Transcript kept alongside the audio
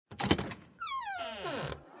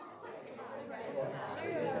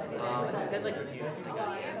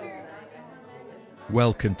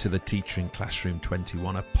Welcome to the Teacher in Classroom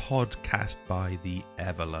 21, a podcast by the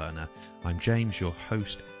Everlearner. I'm James, your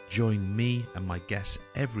host. Join me and my guests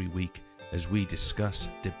every week as we discuss,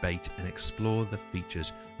 debate and explore the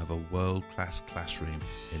features of a world-class classroom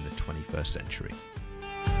in the 21st century.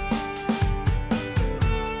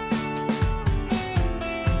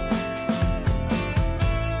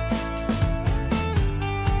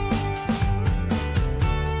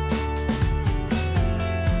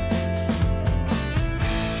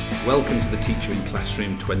 Welcome to the Teacher in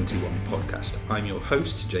Classroom 21 podcast. I'm your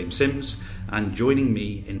host, James Sims, and joining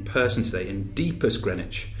me in person today in deepest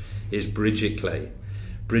Greenwich is Bridget Clay.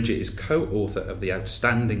 Bridget is co-author of the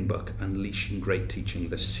outstanding book, Unleashing Great Teaching,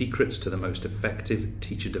 The Secrets to the Most Effective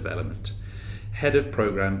Teacher Development, head of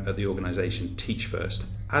programme at the organisation TeachFirst,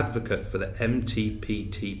 advocate for the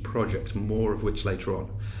MTPT Project, more of which later on,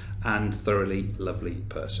 and thoroughly lovely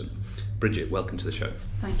person. Bridget, welcome to the show.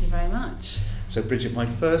 Thank you very much. So Bridget, my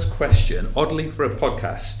first question, oddly for a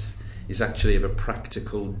podcast, is actually of a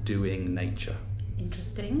practical doing nature.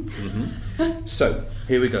 Interesting. Mm-hmm. So,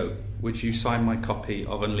 here we go. Would you sign my copy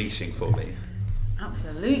of Unleashing for me?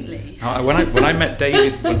 Absolutely. When I met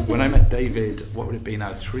David, what would it be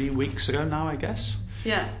now? 3 weeks ago now, I guess?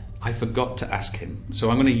 Yeah. I forgot to ask him.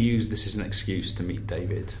 So I'm going to use this as an excuse to meet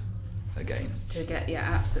David again.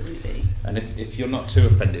 Absolutely. And if you're not too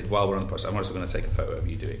offended while we're on the process, I'm also going to take a photo of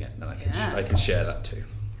you doing it, and then I can share that too.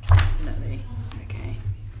 Definitely. Okay.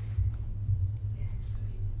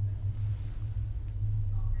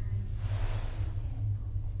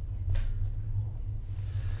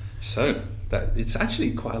 So it's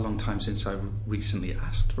actually quite a long time since I've recently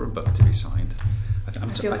asked for a book to be signed. I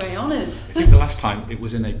feel very honoured. I think the last time it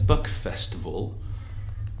was in a book festival.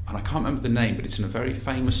 And I can't remember the name, but it's in a very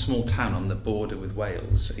famous small town on the border with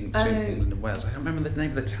Wales, England and Wales. I don't remember the name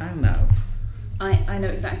of the town now. I know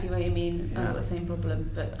exactly what you mean. I've got the same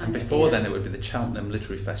problem. And before then it would be the Cheltenham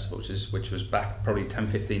Literary Festival, which was back probably 10,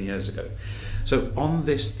 15 years ago. So on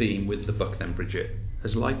this theme with the book then, Bridget,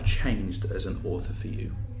 has life changed as an author for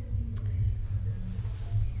you?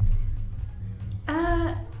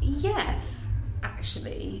 Yes,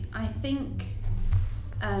 actually. I think...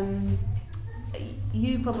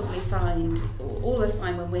 you probably find, or all of us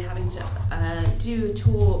find, when we're having to do a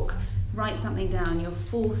talk, write something down, you're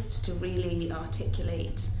forced to really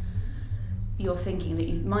articulate your thinking that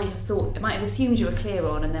you might have assumed you were clear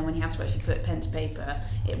on, and then when you have to actually put pen to paper,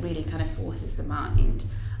 it really kind of forces the mind.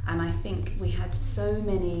 And I think we had so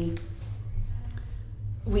many...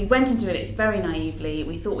 We went into it very naively.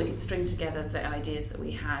 We thought we could string together the ideas that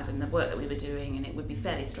we had and the work that we were doing, and it would be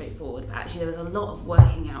fairly straightforward. But actually there was a lot of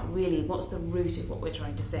working out, really, what's the root of what we're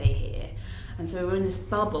trying to say here. And so we're in this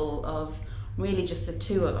bubble of really just the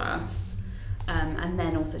two of us, and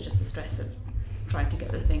then also just the stress of trying to get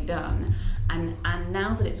the thing done. And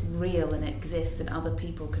now that it's real and it exists and other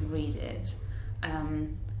people can read it,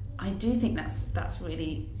 I do think that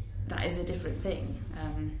is a different thing.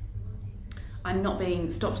 I'm not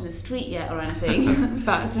being stopped in the street yet or anything,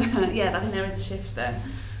 but I think there is a shift there.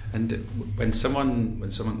 And when someone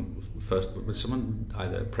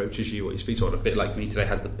either approaches you or you speak to, or a bit like me today,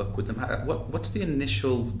 has the book with them, what's the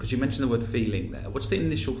initial? Because you mentioned the word feeling there. What's the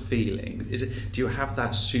initial feeling? Do you have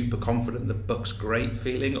that super confident the book's great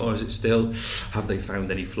feeling, or is it still, have they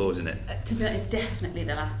found any flaws in it? To be honest, it's definitely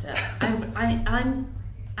the latter. I'm,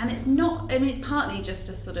 and it's not. I mean, it's partly just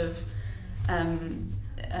a sort of.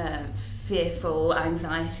 Fearful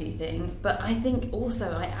anxiety thing, but I think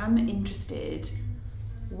also I am interested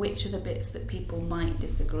which are the bits that people might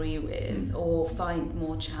disagree with or find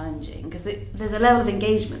more challenging, because there's a level of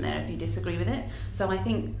engagement there if you disagree with it. So I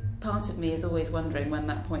think part of me is always wondering when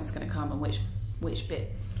that point's going to come and which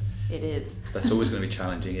bit it is. That's always going to be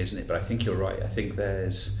challenging, isn't it? But I think you're right. I think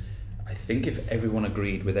if everyone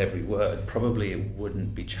agreed with every word, probably it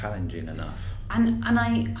wouldn't be challenging enough. And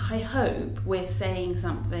I hope we're saying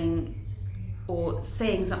something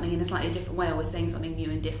in a slightly different way, or we're saying something new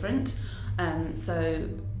and different. I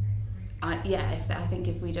think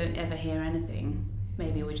if we don't ever hear anything,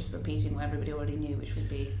 maybe we're just repeating what everybody already knew, which would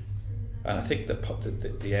be... And I think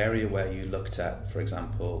the area where you looked at, for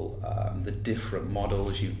example, the different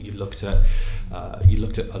models, you looked at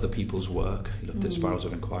other people's work. You looked at Spirals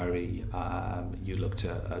of Inquiry. You looked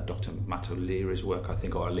at Dr. Matt O'Leary's work, I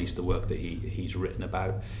think, or at least the work that he's written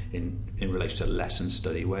about in relation to lesson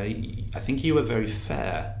study. Where I think you were very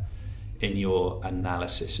fair in your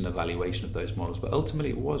analysis and evaluation of those models, but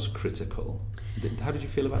ultimately it was critical. How did you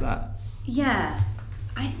feel about that? Yeah,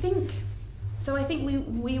 I think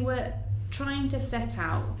we were trying to set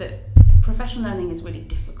out that professional learning is really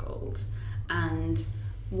difficult, and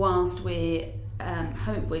whilst we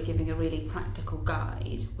hope we're giving a really practical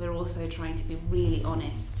guide, we're also trying to be really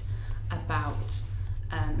honest about,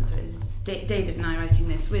 so it's David and I writing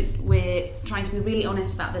this, we're trying to be really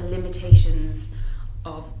honest about the limitations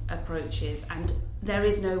of approaches, and there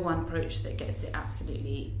is no one approach that captures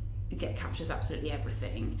absolutely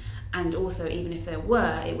everything, and also even if there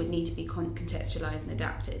were, it would need to be contextualized and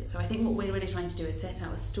adapted. So I think what we're really trying to do is set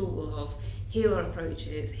out a stall of here are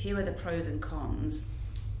approaches, here are the pros and cons,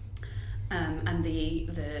 and the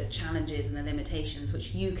challenges and the limitations,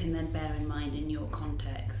 which you can then bear in mind in your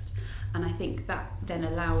context. And I think that then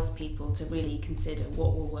allows people to really consider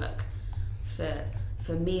what will work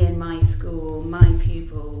for me and my school, my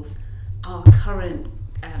pupils, our current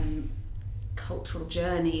cultural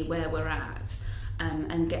journey, where we're at,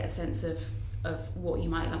 and get a sense of what you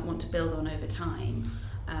might want to build on over time,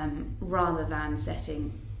 rather than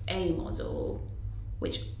setting a model,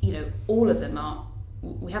 which, all of them are,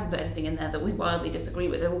 we haven't put anything in there that we wildly disagree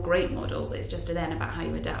with. They're all great models. It's just then about how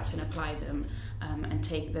you adapt and apply them, and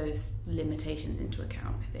take those limitations into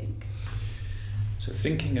account, I think. So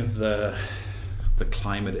thinking of the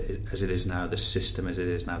climate as it is now, the system as it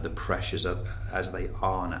is now, the pressures as they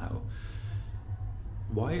are now,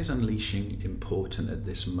 why is unleashing important at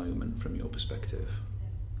this moment from your perspective?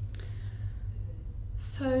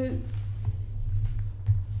 So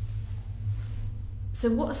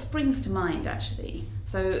what springs to mind, actually?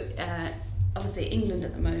 So obviously England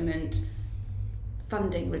at the moment,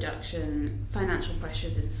 funding reduction, financial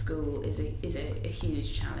pressures in school is a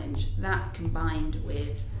huge challenge. That combined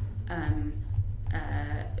with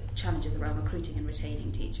challenges around recruiting and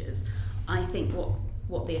retaining teachers. I think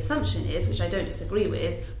what the assumption is, which I don't disagree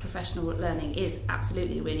with, professional learning is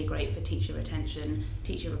absolutely really great for teacher retention,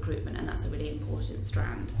 teacher recruitment, and that's a really important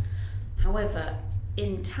strand. However,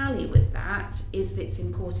 in tally with that is its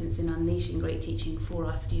importance in unleashing great teaching for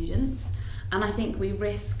our students, and I think we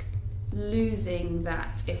risk losing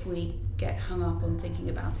that if we get hung up on thinking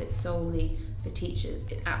about it solely for teachers.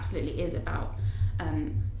 It absolutely is about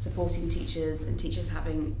supporting teachers and teachers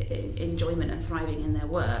having enjoyment and thriving in their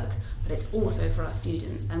work, but it's also for our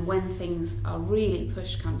students. And when things are really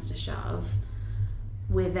push comes to shove,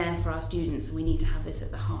 we're there for our students, and we need to have this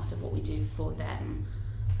at the heart of what we do for them.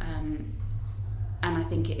 And I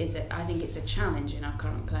think it's a challenge in our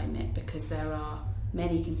current climate, because there are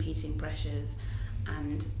many competing pressures,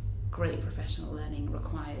 and great professional learning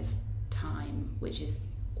requires time, which is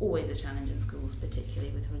always a challenge in schools, particularly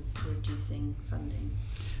with reducing funding.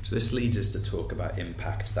 So this leads us to talk about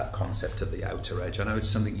impact, that concept of the outer edge. I know it's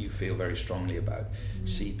something you feel very strongly about.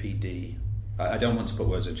 CPD, I don't want to put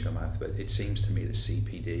words into your mouth, but it seems to me that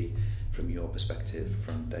CPD, from your perspective,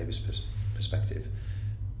 from David's perspective,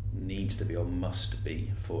 needs to be or must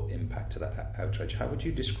be for impact to that outer edge. How would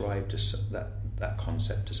you describe that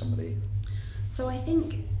concept to somebody? So I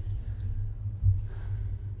think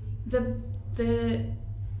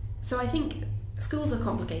I think schools are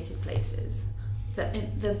complicated places.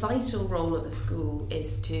 The vital role of a school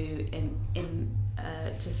is to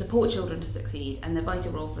support children to succeed, and the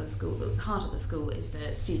vital role for the school, the heart of the school, is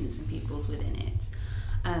the students and pupils within it.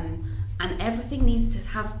 And everything needs to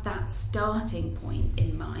have that starting point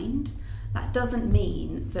in mind. That doesn't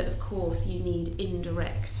mean that, of course, you need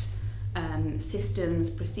indirect systems,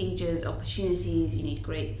 procedures, opportunities. You need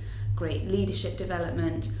great leadership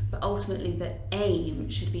development, but ultimately the aim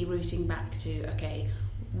should be rooting back to, okay,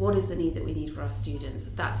 what is the need that we need for our students?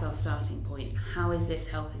 That's our starting point. How is this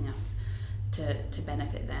helping us to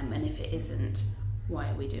benefit them? And if it isn't, why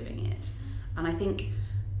are we doing it? And I think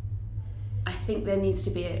there needs to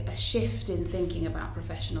be a shift in thinking about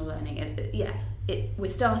professional learning. We're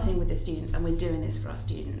starting with the students, and we're doing this for our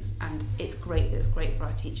students, and it's great that it's great for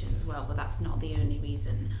our teachers as well, but that's not the only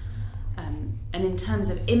reason. And in terms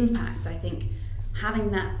of impacts, I think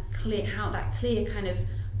having that clear kind of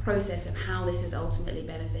process of how this is ultimately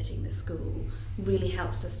benefiting the school really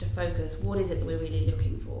helps us to focus what is it that we're really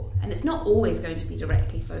looking for. And it's not always going to be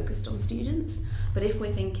directly focused on students, but if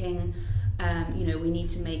we're thinking, we need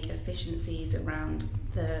to make efficiencies around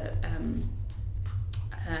the,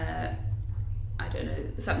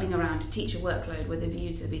 something around teacher workload with a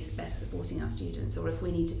view to be better supporting our students, or if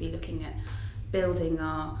we need to be looking at building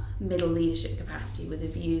our middle leadership capacity with a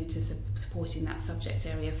view to supporting that subject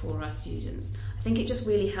area for our students. I think it just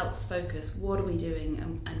really helps focus what are we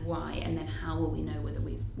doing and why, and then how will we know whether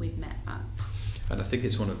we've met that. And I think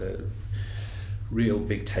it's one of the real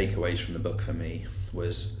big takeaways from the book for me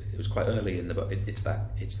was, it was quite early in the book, it's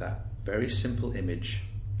that very simple image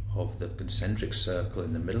of the concentric circle.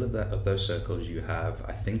 In the middle of those circles you have,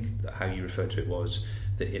 I think how you referred to it was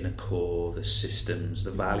the inner core, the systems,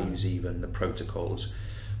 the values, even the protocols.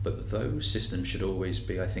 but those systems should always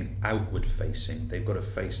be, I think, outward facing. They've got to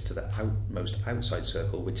face to the most outside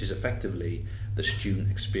circle, which is effectively the student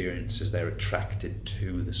experience as they're attracted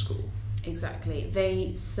to the school. Exactly.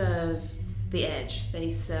 They serve the edge,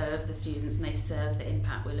 they serve the students, and they serve the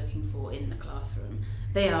impact we're looking for in the classroom.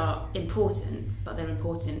 They are important, but they're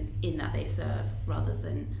important in that they serve rather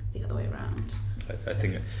than the other way around. I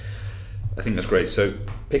think that's great. So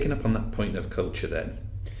picking up on that point of culture then,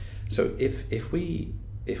 so if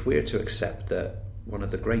we're to accept that one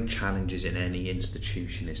of the great challenges in any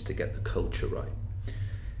institution is to get the culture right,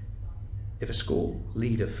 if a school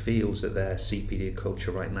leader feels that their CPD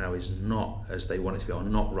culture right now is not as they want it to be, or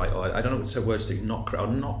not right, or I don't know what the words to not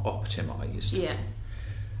optimised, yeah,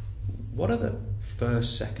 what are the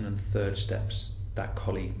first, second and third steps that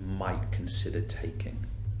colleague might consider taking?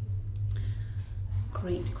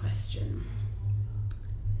 Great question.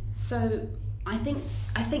 So I think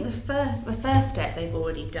the first step they've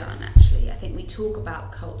already done, actually. I think we talk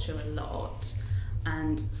about culture a lot,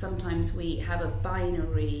 and sometimes we have a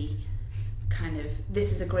binary kind of,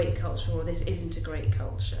 this is a great culture or this isn't a great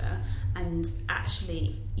culture, and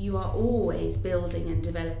actually you are always building and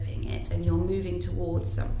developing it, and you're moving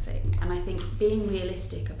towards something. And I think being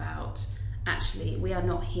realistic about, actually, we are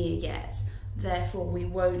not here yet, therefore we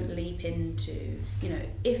won't leap into,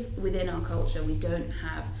 if within our culture we don't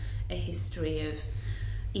have a history of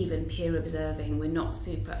even peer observing, we're not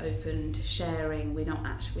super open to sharing, we don't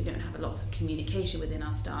have lots of communication within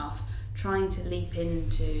our staff, trying to leap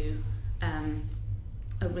into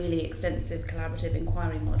a really extensive collaborative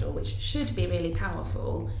inquiry model, which should be really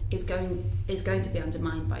powerful, is going to be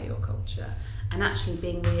undermined by your culture. And actually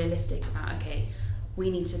being realistic about, okay,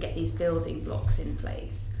 we need to get these building blocks in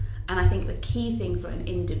place. And I think the key thing for an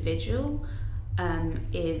individual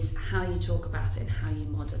is how you talk about it and how you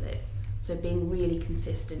model it. So being really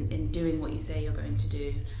consistent in doing what you say you're going to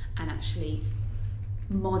do, and actually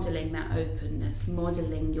modelling that openness,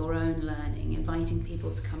 modelling your own learning, inviting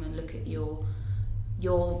people to come and look at your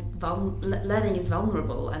learning is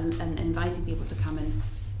vulnerable, and inviting people to come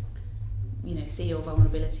and see your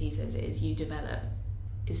vulnerabilities as you develop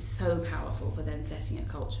is so powerful for then setting a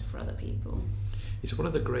culture for other people. It's one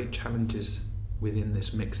of the great challenges within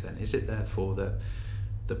this mix then, is it therefore that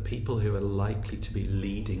the people who are likely to be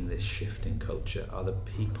leading this shift in culture are the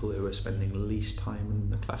people who are spending least time in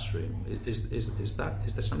the classroom? Is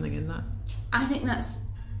there something in that? I think that's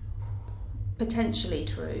potentially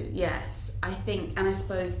true, yes. I think, and I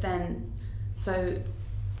suppose then, so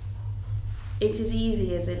it is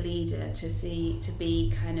easy as a leader to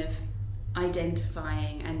be kind of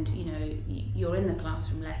identifying, and you're in the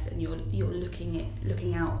classroom less, and you're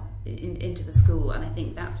looking out into the school, and I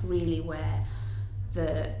think that's really where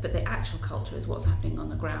but the actual culture is what's happening on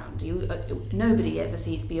the ground. Nobody ever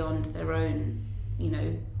sees beyond their own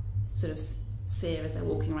sort of sphere as they're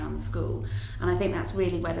walking around the school, and I think that's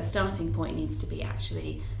really where the starting point needs to be,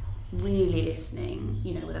 actually really listening,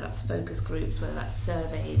 whether that's focus groups, whether that's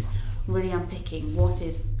surveys, really unpicking what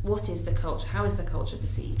is the culture, how is the culture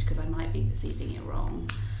perceived, because I might be perceiving it wrong,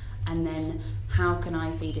 and then how can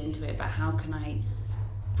I feed into it, but how can I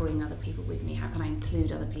bring other people with me, how can I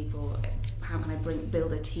include other people, how can I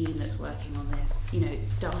build a team that's working on this,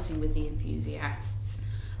 starting with the enthusiasts,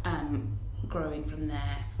 growing from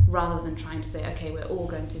there, rather than trying to say, okay, we're all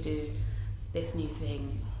going to do this new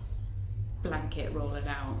thing, blanket roll it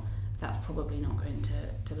out. That's probably not going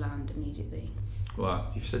to land immediately.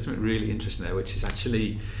 Well, you've said something really interesting there, which is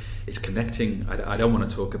actually, it's connecting. I don't want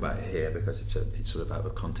to talk about it here because it's sort of out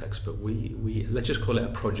of context, but we let's just call it a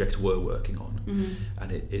project we're working on,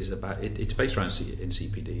 and it is about it's based around in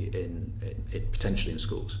CPD in potentially in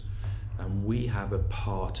schools, and we have a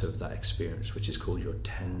part of that experience which is called your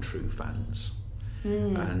 10 true fans,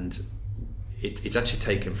 and it's actually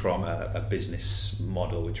taken from a business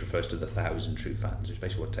model which refers to the 1,000 true fans, which is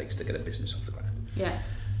basically what it takes to get a business off the ground. Yeah.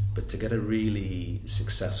 But to get a really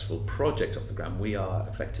successful project off the ground, we are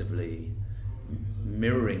effectively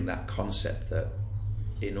mirroring that concept that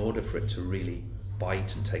in order for it to really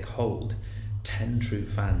bite and take hold, 10 true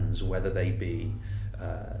fans, whether they be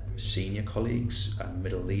senior colleagues,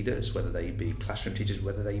 middle leaders, whether they be classroom teachers,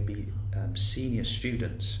 whether they be senior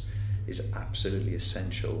students, is absolutely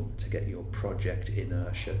essential to get your project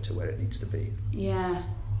inertia to where it needs to be. Yeah,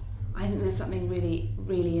 I think there's something really,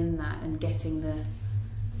 really in that, and getting the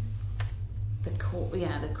core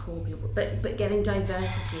people, but getting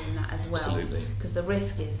diversity in that as well. Absolutely. Because the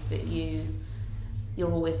risk is that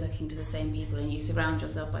you're always looking to the same people, and you surround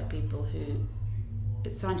yourself with people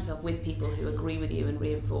who agree with you and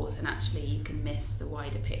reinforce, and actually you can miss the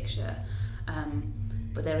wider picture.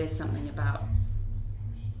 But there is something about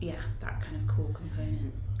that kind of core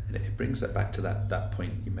component. And it brings that back to that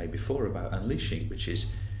point you made before about unleashing, which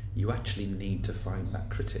is you actually need to find that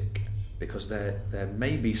critic, because there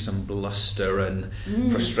may be some bluster and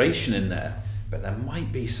frustration in there, but there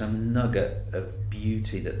might be some nugget of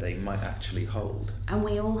beauty that they might actually hold. And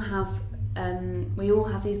we all have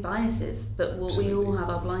these biases that we all have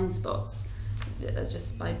our blind spots.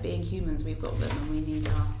 Just by being humans, we've got them, and we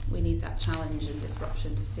need that challenge and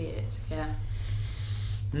disruption to see it. Yeah.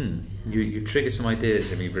 You triggered some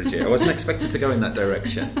ideas in me, Bridget. I wasn't expected to go in that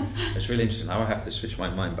direction. It's really interesting. Now I have to switch my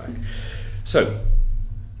mind back. So,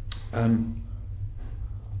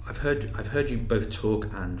 I've heard you both talk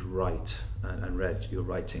and write and read your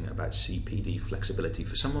writing about CPD flexibility.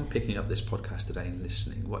 For someone picking up this podcast today and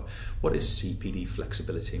listening, what is CPD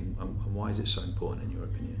flexibility, and why is it so important in your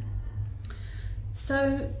opinion?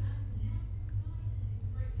 So,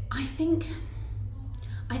 I think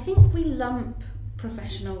we lump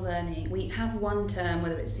professional learning. We have one term,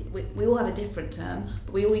 whether it's we all have a different term,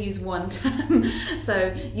 but we all use one term.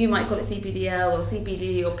 So you might call it CPDL or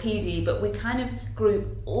CPD or PD, but we kind of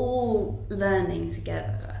group all learning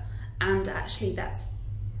together, and actually that's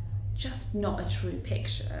just not a true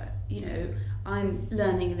picture. You know, I'm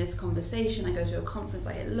learning in this conversation, I go to a conference,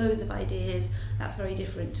 I get loads of ideas. That's very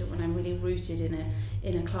different to when I'm really rooted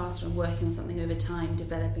in a classroom, working on something over time,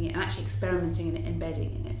 developing it, and actually experimenting and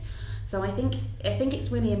embedding in it. So I think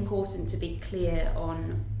it's really important to be clear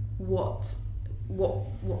on what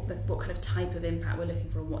kind of type of impact we're looking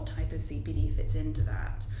for and what type of CPD fits into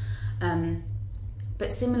that.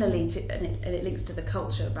 But similarly, and it links to the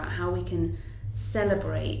culture about how we can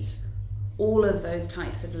celebrate all of those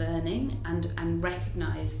types of learning and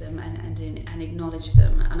recognise them and acknowledge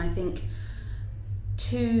them. And I think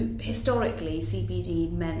historically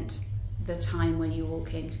CPD meant the time where you all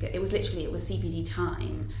came together. It was CPD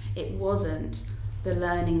time. It wasn't the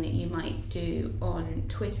learning that you might do on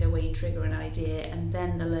Twitter where you trigger an idea and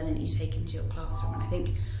then the learning that you take into your classroom. And I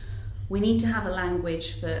think we need to have a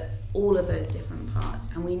language for all of those different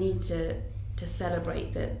parts, and we need to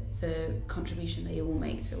celebrate the contribution they all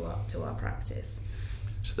make to our practice.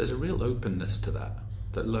 So there's a real openness to that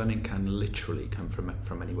learning can literally come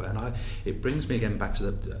from anywhere. And it brings me again back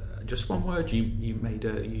to just one word you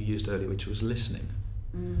used earlier, which was listening.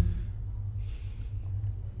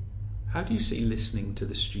 How do you see listening to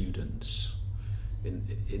the students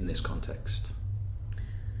in this context?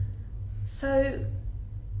 So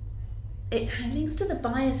it links to the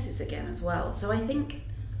biases again as well. So I think,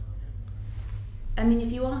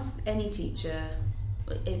 if you ask any teacher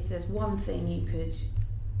if there's one thing you could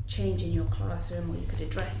change in your classroom or you could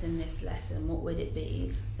address in this lesson, what would it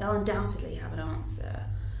be? They'll undoubtedly have an answer.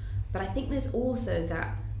 But I think there's also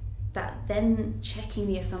that then checking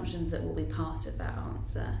the assumptions that will be part of that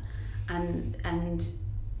answer, and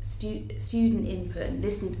student input and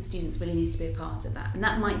listening to the students really needs to be a part of that. And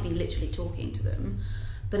that might be literally talking to them,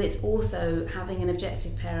 but it's also having an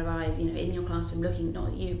objective pair of eyes, in your classroom, looking not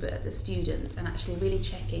at you but at the students, and actually really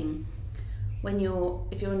checking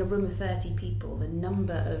if you're in a room of 30 people, the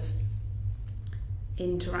number of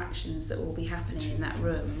interactions that will be happening in that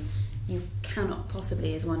room, you cannot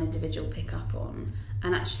possibly as one individual pick up on.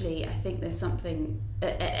 And actually I think there's something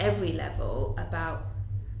at every level about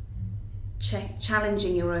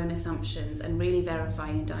challenging your own assumptions and really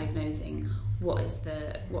verifying and diagnosing what's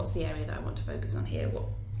the area that I want to focus on here.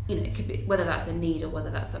 It could be whether that's a need or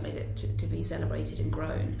whether that's something that to be celebrated and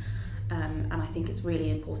grown. And I think it's really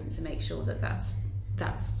important to make sure that that's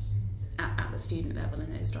at the student level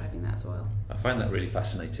and it's driving that as well. I find that really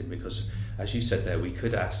fascinating because, as you said there, we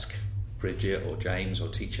could ask Bridget or James or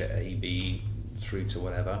teacher A, B, through to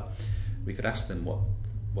whatever. We could ask them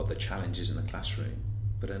what the challenge is in the classroom.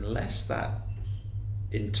 But unless that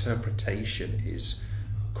interpretation is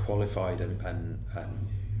qualified and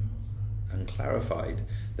clarified,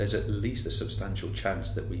 there's at least a substantial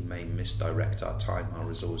chance that we may misdirect our time, our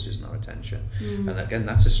resources and our attention. And again,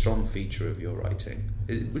 that's a strong feature of your writing.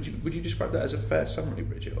 Would you describe that as a fair summary,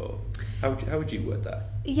 Bridget, or how would you word that?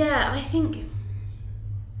 Yeah, I think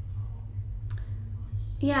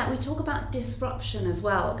we talk about disruption as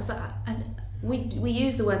well, because we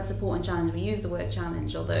use the word support and challenge, we use the word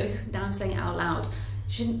challenge, although now I'm saying it out loud.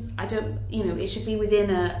 It should be within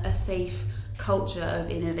a safe culture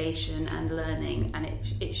of innovation and learning, and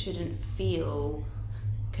it shouldn't feel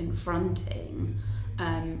confronting,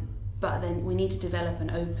 but then we need to develop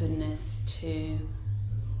an openness to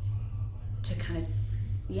kind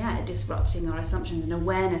of disrupting our assumptions, an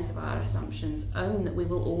awareness of our assumptions, own that we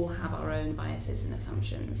will all have our own biases and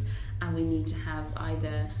assumptions, and we need to have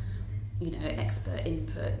either expert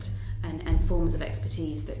input and forms of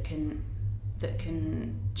expertise that can that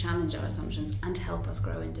can challenge our assumptions and help us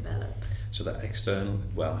grow and develop. So that external,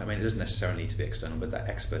 well, I mean, it doesn't necessarily need to be external, but that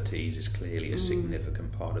expertise is clearly a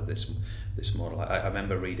significant part of this model. I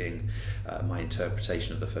remember reading my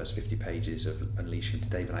interpretation of the first 50 pages of Unleashing to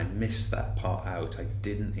Dave, and I missed that part out. I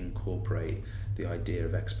didn't incorporate the idea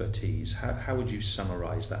of expertise. How would you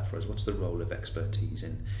summarise that for us? What's the role of expertise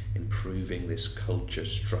in improving this culture,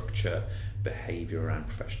 structure, behaviour around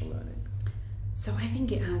professional learning? So I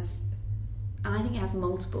think it has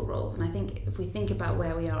multiple roles, and I think if we think about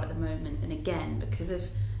where we are at the moment, and again, because of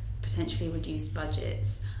potentially reduced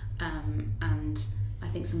budgets, and I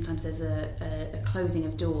think sometimes there's a closing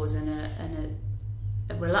of doors and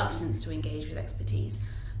a reluctance to engage with expertise,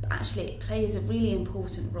 but actually it plays a really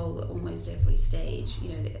important role at almost every stage. You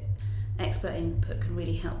know, the expert input can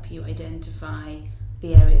really help you identify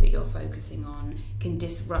the area that you're focusing on, can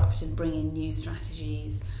disrupt and bring in new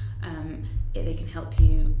strategies. They can help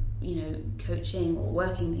you, coaching or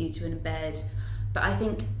working with you to embed. But I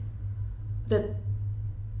think the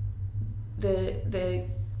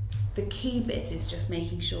key bit is just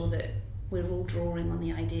making sure that we're all drawing on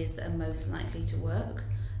the ideas that are most likely to work.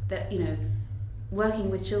 That,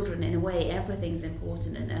 working with children, in a way, everything's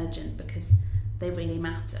important and urgent because they really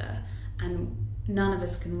matter, and none of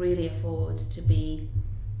us can really afford to be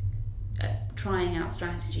trying out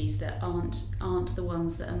strategies that aren't the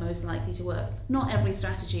ones that are most likely to work. Not every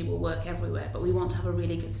strategy will work everywhere, but we want to have a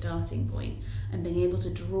really good starting point, and being able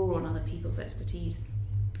to draw on other people's expertise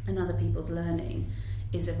and other people's learning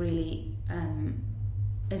is a really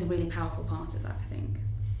powerful part of that, I think.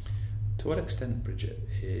 To what extent, Bridget,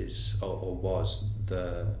 is or was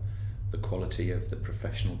the quality of the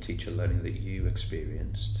professional teacher learning that you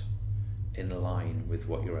experienced in line with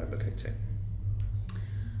what you're advocating?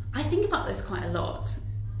 I think about this quite a lot.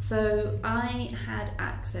 So I had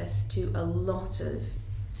access to a lot of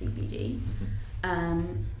CPD,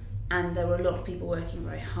 and there were a lot of people working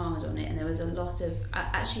very hard on it, and there was a lot of,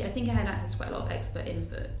 actually I think I had access to quite a lot of expert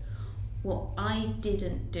input. What I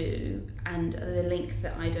didn't do, and the link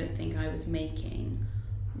that I don't think I was making,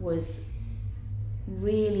 was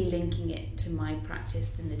really linking it to my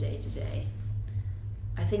practice in the day-to-day.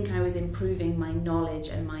 I think I was improving my knowledge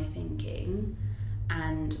and my thinking,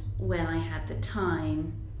 and when I had the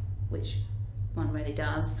time, which one really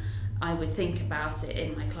does, I would think about it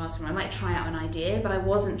in my classroom. I might try out an idea, but I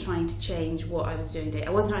wasn't trying to change what I was doing. I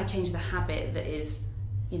wasn't trying to change the habit that is,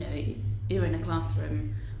 you're in a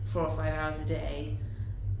classroom 4 or 5 hours a day.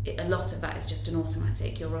 A lot of that is just an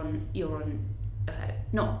automatic. You're on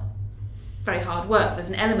not very hard work. There's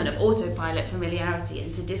an element of autopilot familiarity,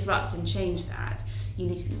 and to disrupt and change that, you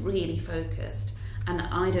need to be really focused. And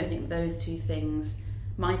I don't think those two things,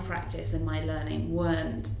 my practice and my learning,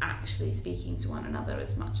 weren't actually speaking to one another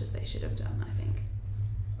as much as they should have done,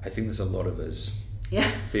 I think there's a lot of us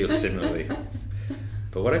feel similarly.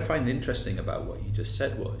 But what I find interesting about what you just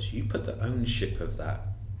said was you put the ownership of that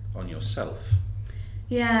on yourself.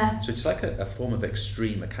 Yeah. So it's like a form of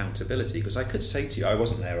extreme accountability, because I could say to you, I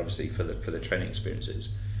wasn't there obviously for the training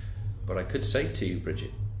experiences, but I could say to you,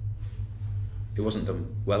 Bridget, it wasn't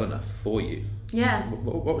done well enough for you. Yeah.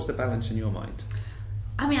 What was the balance in your mind?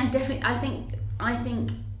 I mean, I think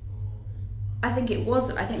it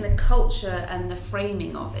wasn't. I think the culture and the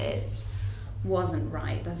framing of it wasn't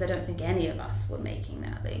right, because I don't think any of us were making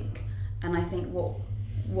that link. And I think what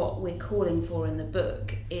we're calling for in the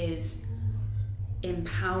book is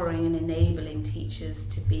empowering and enabling teachers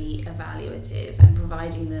to be evaluative and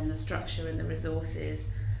providing them the structure and the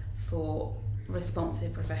resources for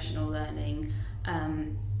responsive professional learning,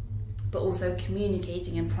 but also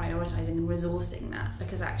communicating and prioritising and resourcing that,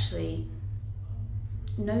 because actually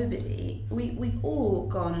we've all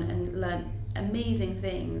gone and learnt amazing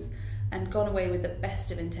things and gone away with the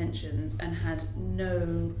best of intentions and had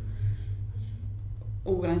no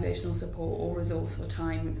organisational support or resource or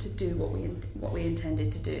time to do what we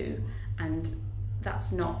intended to do, and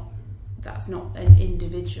that's not an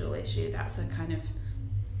individual issue. That's a kind of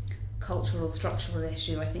cultural, structural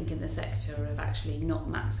issue, I think, in the sector, of actually not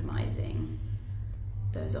maximising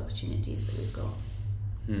those opportunities that we've got.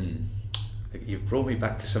 You've brought me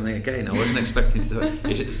back to something again I wasn't expecting to do.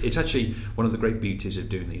 It's actually one of the great beauties of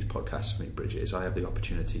doing these podcasts for me, Bridget, is I have the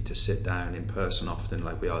opportunity to sit down in person often,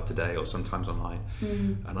 like we are today, or sometimes online,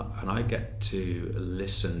 and I get to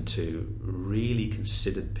listen to really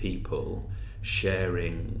considered people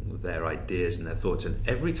sharing their ideas and their thoughts, and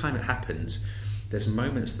every time it happens there's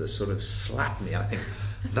moments that sort of slap me. I think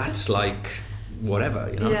that's like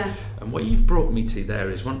whatever, Yeah. And what you've brought me to there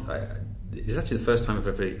is it's actually the first time I've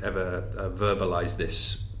ever verbalised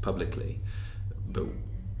this publicly. But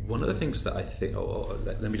one of the things that I think,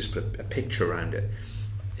 let me just put a picture around it.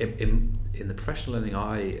 In the professional learning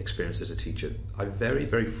I experienced as a teacher, I very,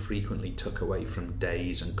 very frequently took away from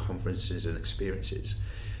days and conferences and experiences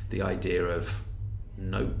the idea of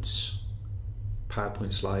notes,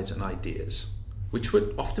 PowerPoint slides and ideas, which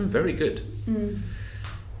were often very good.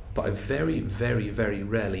 But I very, very, very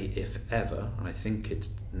rarely, if ever, and I think it's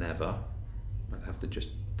never, I'd have to just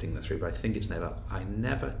think that through, but I think it's never, I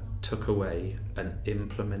never took away an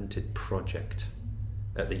implemented project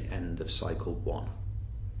at the end of cycle 1.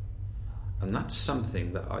 And that's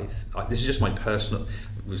something that this is just my personal,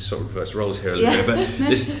 we sort of reverse roles here a little bit, but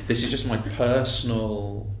this is just my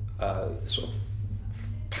personal sort of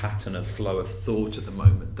pattern of flow of thought at the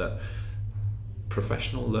moment, that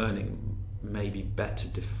professional learning may be better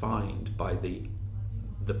defined by the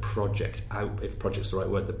project out, if project's the right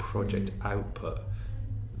word, the project output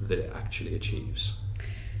that it actually achieves.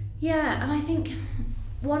 Yeah, and I think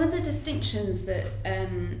one of the distinctions that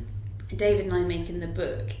David and I make in the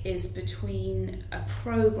book is between a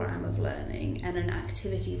program of learning and an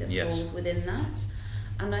activity that falls within that.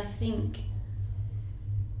 And I think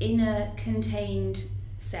in a contained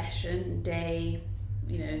session, day,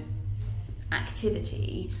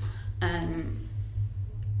 activity,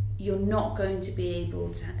 you're not going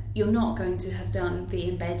to have done the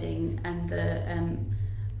embedding and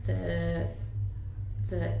the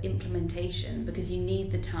implementation, because you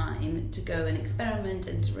need the time to go and experiment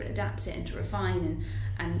and to adapt it and to refine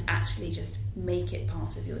and actually just make it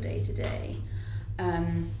part of your day-to-day.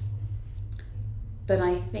 But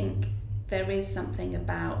I think there is something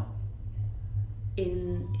about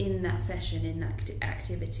in that session, in that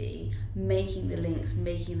activity, making the links,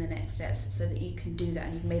 making the next steps so that you can do that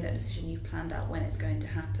and you've made that decision, you've planned out when it's going to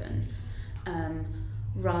happen,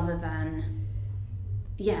 rather than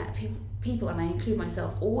people, and I include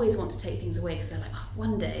myself, always want to take things away because they're like,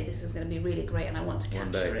 one day this is going to be really great and I want to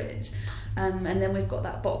capture it. And then we've got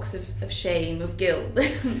that box of shame, of guilt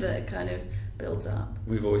that kind of builds up.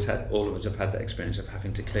 All of us have had that experience of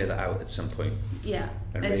having to clear that out at some point. Yeah.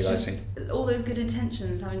 And it's realising just all those good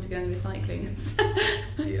intentions having to go in the recycling.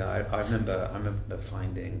 I remember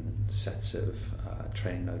finding sets of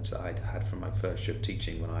training notes that I'd had from my first year of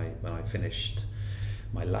teaching when I finished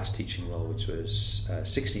my last teaching role, which was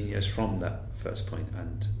 16 years from that first point,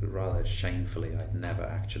 and rather shamefully I'd never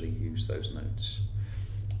actually used those notes.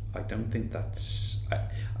 I don't think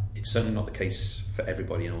it's certainly not the case for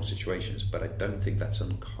everybody in all situations, but I don't think that's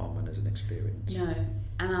uncommon as an experience. No,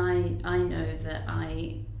 and I know that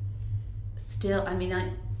I'm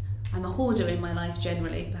a hoarder in my life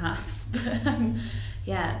generally, perhaps, but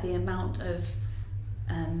the amount of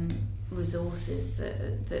resources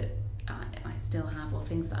that I still have, or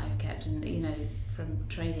things that I've kept, and from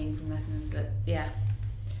training, from lessons, that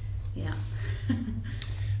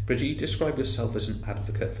Bridget, you describe yourself as an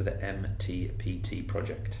advocate for the MTPT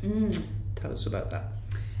Project. Tell us about that.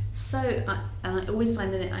 So I always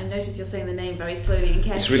find that I notice you're saying the name very slowly and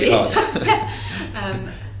carefully. It's really hard.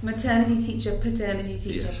 Maternity Teacher, Paternity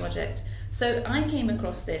Teacher Yes. Project. So I came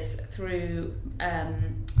across this through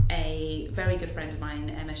a very good friend of mine,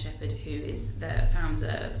 Emma Shepherd, who is the founder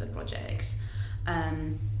of the project.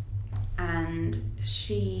 And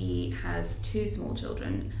she has 2 small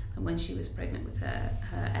children, and when she was pregnant with her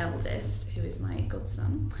eldest, who is my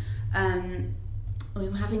godson, we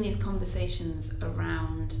were having these conversations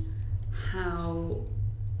around how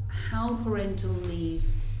parental leave,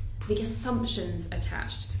 the assumptions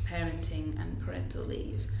attached to parenting and parental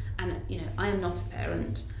leave. And I am not a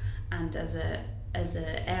parent, and as an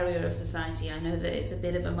area of society, I know that it's a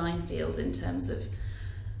bit of a minefield in terms of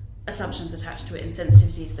assumptions attached to it and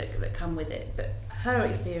sensitivities that come with it. But her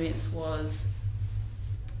experience was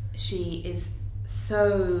she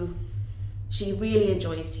really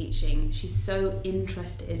enjoys teaching. She's so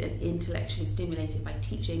interested and intellectually stimulated by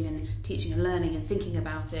teaching and learning and thinking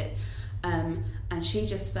about it, and she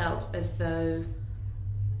just felt as though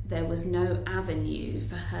there was no avenue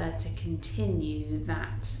for her to continue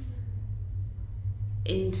that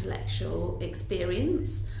intellectual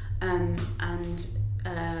experience, and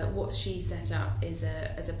what she set up is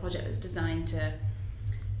a project that's designed to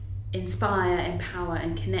inspire, empower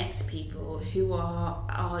and connect people who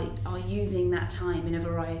are using that time in a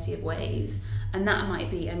variety of ways. And that might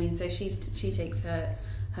be, so she takes her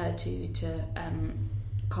to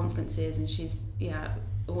conferences, and she's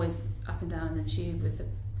always up and down in the tube with the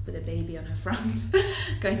with a baby on her front,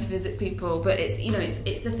 going to visit people. But it's, you know,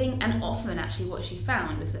 it's the thing. And often, actually, what she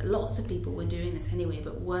found was that lots of people were doing this anyway,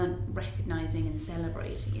 but weren't recognising and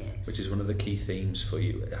celebrating it. Which is one of the key themes for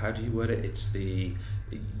you. How do you word it? It's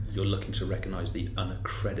you're looking to recognise the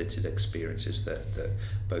unaccredited experiences that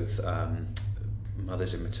both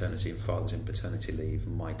mothers in maternity and fathers in paternity leave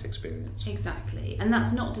might experience. Exactly. And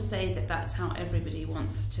that's not to say that that's how everybody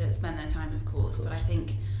wants to spend their time, of course. But I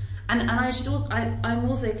think, and I should also, I'm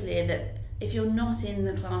also clear that if you're not in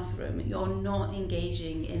the classroom, you're not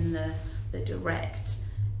engaging in the direct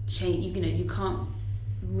change. You know, you can't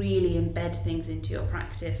really embed things into your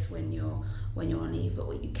practice when you're on leave. But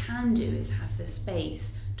what you can do is have the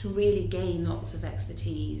space to really gain lots of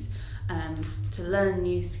expertise, to learn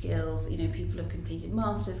new skills. You know, people have completed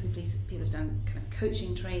masters, people have done kind of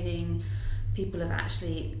coaching training, people have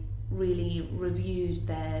actually really reviewed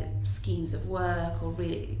their schemes of work, or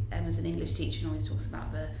really, Emma's an English teacher and always talks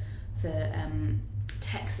about the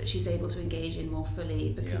text that she's able to engage in more fully,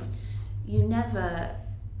 because you never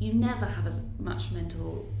have as much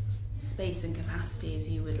mental space and capacity as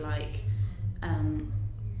you would like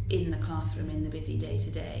in the classroom in the busy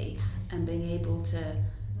day-to-day, and being able to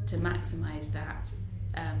maximise that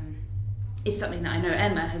is something that I know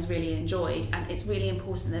Emma has really enjoyed, and it's really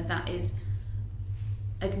important that is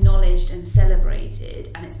acknowledged and celebrated,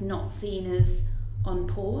 and it's not seen as on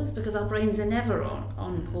pause, because our brains are never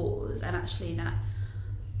on pause. And actually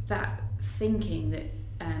that thinking that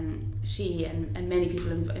she and many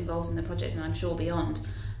people involved in the project, and I'm sure beyond,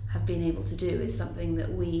 have been able to do is something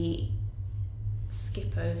that we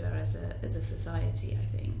skip over as a society, I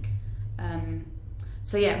think.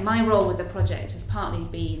 So yeah, my role with the project has partly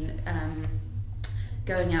been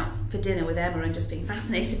going out for dinner with Emma and just being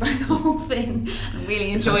fascinated by the whole thing and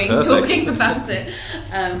really enjoying talking about it,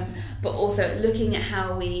 but also looking at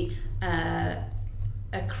how we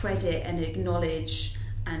accredit and acknowledge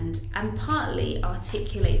and partly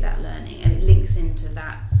articulate that learning, and it links into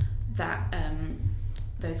that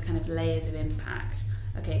those kind of layers of impact.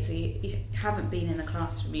 Okay, so you haven't been in the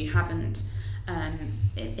classroom, you haven't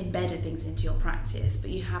embedded things into your practice, but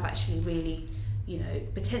you have actually really, you know,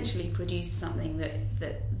 potentially produced something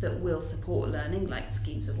that will support learning, like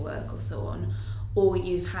schemes of work or so on, or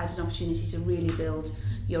you've had an opportunity to really build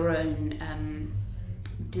your own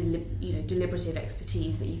deliberative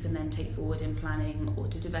expertise that you can then take forward in planning, or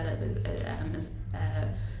to develop as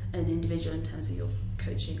an individual in terms of your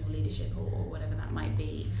coaching or leadership or whatever that might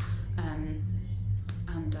be.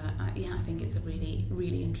 I think it's a really,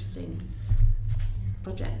 really interesting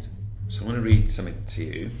project. So I want to read something to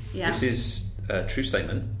you. Yeah. This is a true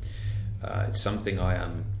statement. It's something I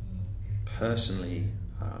am personally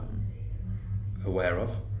aware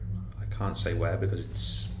of. I can't say where because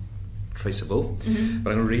it's traceable, but I'm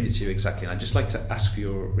going to read it to you exactly. And I'd just like to ask for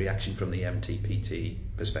your reaction from the MTPT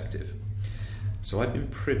perspective. So I've been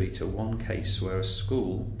privy to one case where a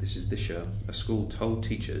school, this is this year, a school told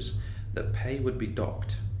teachers that pay would be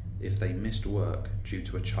docked if they missed work due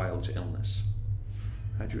to a child's illness.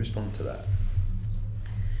 How do you respond to that?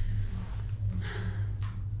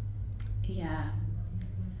 Yeah,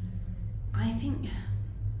 I think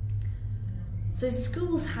so.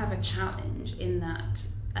 Schools have a challenge in that.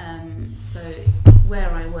 So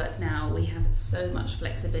where I work now, we have so much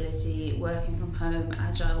flexibility, working from home,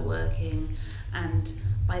 agile working, and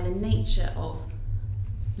by the nature of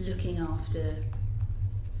looking after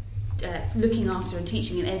and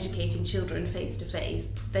teaching and educating children face to face,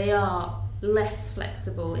 they are less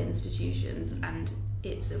flexible institutions, and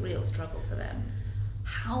it's a real struggle for them.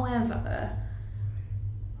 However,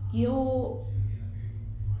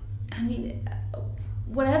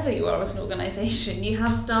 whatever you are as an organisation, you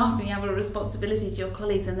have staff and you have a responsibility to your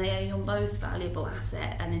colleagues, and they are your most valuable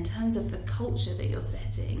asset. And in terms of the culture that you're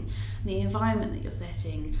setting, and the environment that you're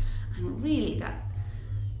setting, and really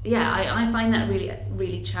I find that really,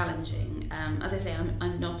 really challenging. As I say,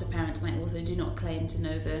 I'm not a parent, and I also do not claim to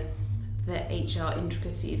know the HR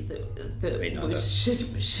intricacies that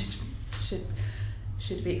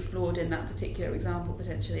should be explored in that particular example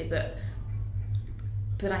potentially.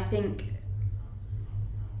 But I think,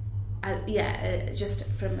 just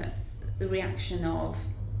from the reaction of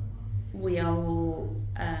we are all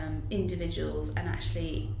individuals, and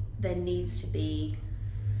actually there needs to be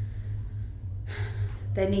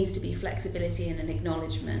flexibility and an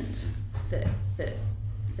acknowledgement that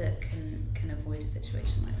can avoid a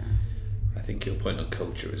situation like that. I think your point on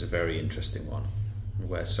culture is a very interesting one,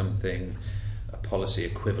 where something a policy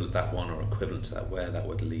equivalent to that one or equivalent to that, where that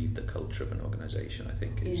would lead the culture of an organisation, I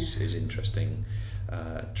think is interesting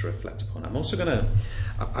to reflect upon. I'm also going to,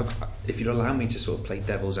 if you'd allow me to sort of play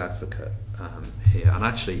devil's advocate here, and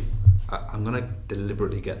actually I'm going to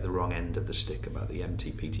deliberately get the wrong end of the stick about the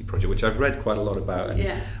MTPT project, which I've read quite a lot about.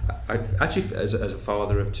 And I've actually, as a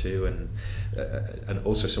father of two, and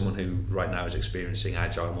also someone who right now is experiencing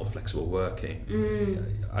agile, more flexible working,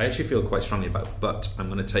 I actually feel quite strongly about. But I'm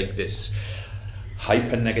going to take this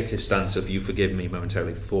hyper negative stance of, you forgive me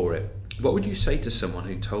momentarily for it. What would you say to someone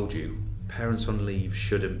who told you parents on leave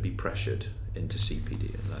shouldn't be pressured into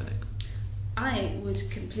CPD and learning? I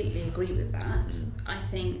would completely agree with that. I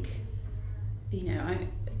think,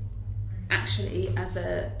 actually, as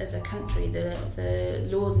a country, the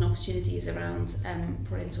laws and opportunities around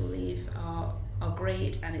parental leave are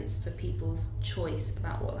great, and it's for people's choice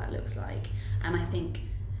about what that looks like. And I think,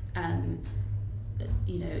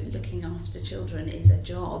 looking after children is a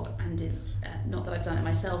job, and is not that I've done it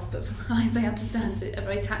myself, but from my eyes I understand it, a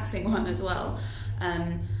very taxing one as well.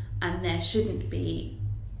 And there shouldn't be.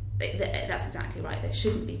 That's exactly right. There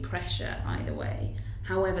shouldn't be pressure either way.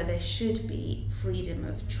 However, there should be freedom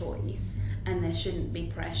of choice, and there shouldn't be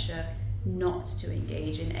pressure not to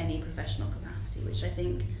engage in any professional capacity, which I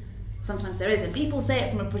think sometimes there is. And people say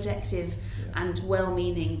it from a protective and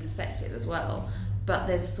well-meaning perspective as well. But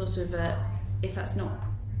there's sort of if that's not,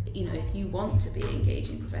 if you want to be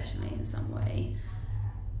engaging professionally in some way,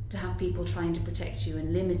 to have people trying to protect you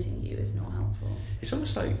and limiting you is not helpful. It's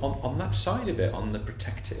almost like on that side of it, on the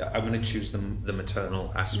protective, I'm going to choose the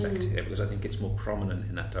maternal aspect here because I think it's more prominent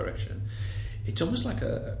in that direction. It's almost like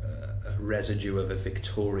a residue of a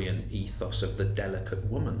Victorian ethos of the delicate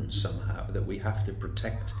woman somehow, that we have to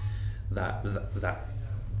protect that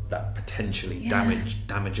potentially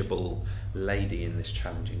damageable lady in this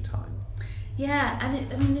challenging time. Yeah,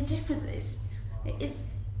 and the difference is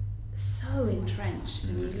so entrenched,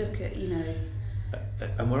 and you look at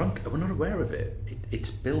and we're not aware of it.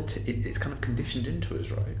 It's built. It's kind of conditioned into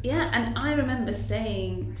us, right? Yeah, and I remember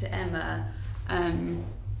saying to Emma,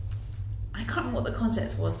 I can't remember what the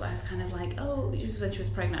context was, but I was kind of like, when she was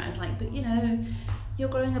pregnant, I was like, but you're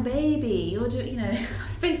growing a baby, you're doing,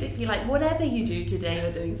 it's basically like, whatever you do today,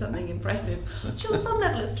 you're doing something impressive. Which on some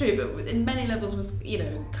level it's true, but in many levels was,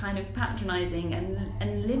 kind of patronising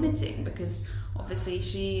and limiting, because obviously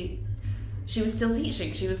she was still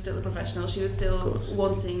teaching, she was still a professional, she was still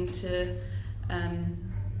wanting to, and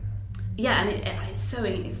it's so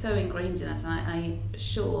ingrained in us, and I'm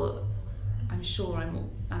sure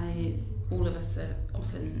all of us are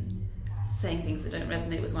often saying things that don't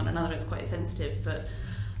resonate with one another. It's quite sensitive, but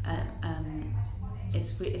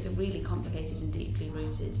it's a really complicated and deeply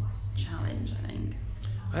rooted challenge, I think.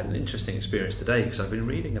 I had an interesting experience today, because I've been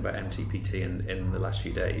reading about MTPT in the last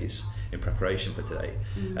few days in preparation for today.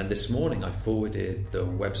 And this morning I forwarded the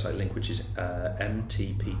website link, which is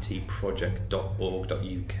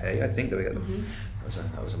mtptproject.org.uk. I think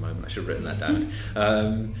that was a moment, I should have written that down.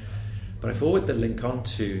 But I forwarded the link on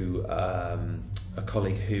to a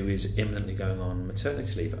colleague who is imminently going on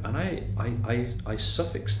maternity leave, and I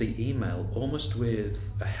suffixed the email almost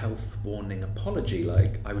with a health warning apology,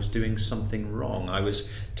 like I was doing something wrong. I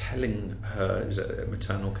was telling her, it was a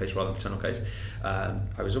maternal case rather than paternal case,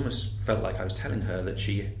 I was almost felt like I was telling her that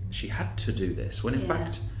she had to do this, when in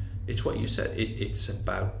fact it's what you said, it's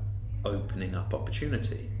about opening up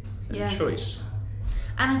opportunity and choice.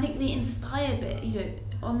 And I think the inspire bit,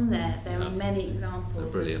 on there are many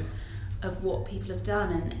examples of what people have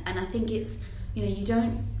done, and I think it's, you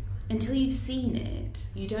don't, until you've seen it,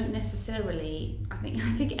 you don't necessarily, I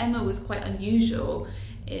think Emma was quite unusual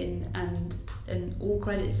and all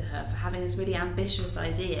credit to her for having this really ambitious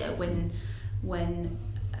idea when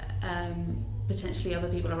potentially other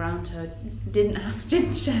people around her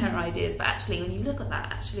didn't share ideas. But actually, when you look at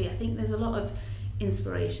that, I think there's a lot of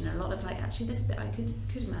inspiration, a lot of this bit I could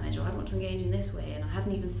manage, or I want to engage in this way, and I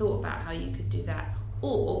hadn't even thought about how you could do that.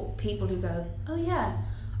 Or people who go, oh yeah,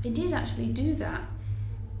 I did actually do that,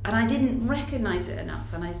 and I didn't recognise it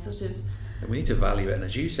enough, and I sort of... We need to value it, and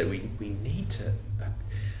as you said, we need to,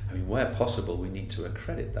 where possible, we need to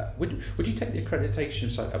accredit that. Would you take the accreditation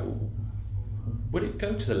side, would it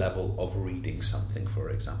go to the level of reading something, for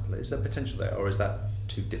example? Is there potential there, or is that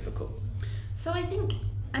too difficult? So I think,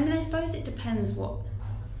 I suppose it depends what...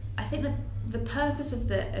 I think the purpose of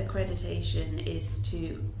the accreditation is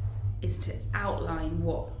to outline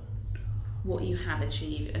what you have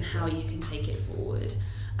achieved and how you can take it forward.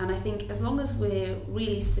 And I think as long as we're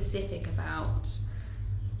really specific about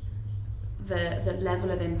the level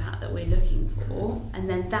of impact that we're looking for, and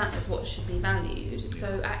then that is what should be valued.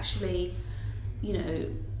 So actually,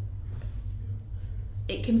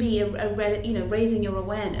 it can be raising your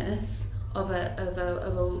awareness of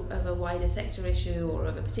a wider sector issue or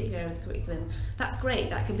of a particular area of the curriculum. That's great.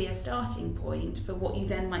 That can be a starting point for what you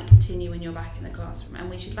then might continue when you're back in the classroom, and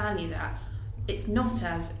we should value that. It's not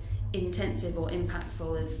as intensive or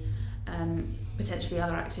impactful as potentially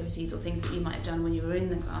other activities or things that you might have done when you were in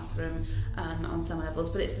the classroom on some levels,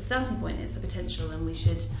 but it's the starting point, it's the potential, and we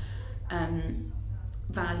should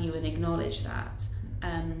value and acknowledge that.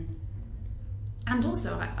 And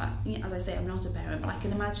also, as I say, I'm not a parent, but I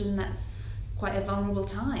can imagine that's quite a vulnerable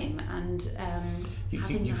time, and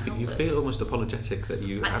you feel almost apologetic that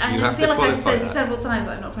you have I to qualify that. I feel like I've said several times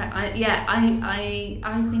I'm not pregnant. I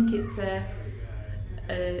think it's a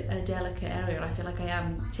delicate area. I feel like I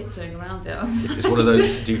am tiptoeing around it. It's one of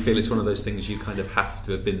those. Do you feel it's one of those things you kind of have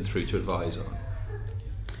to have been through to advise on?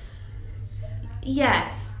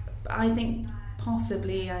 Yes, I think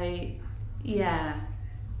possibly.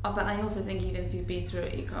 But I also think even if you've been through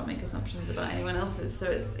it, you can't make assumptions about anyone else's. So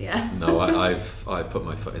it's No, I've put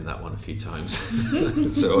my foot in that one a few times,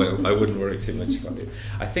 so I wouldn't worry too much about it.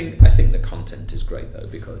 I think the content is great though,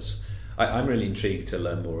 because I'm really intrigued to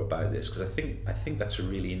learn more about this, because I think that's a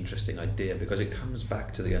really interesting idea, because it comes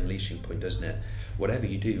back to the unleashing point, doesn't it? Whatever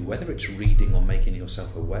you do, whether it's reading or making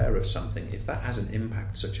yourself aware of something, if that has an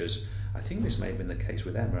impact, such as I think this may have been the case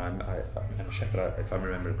with Emma. Emma Shepherd, if I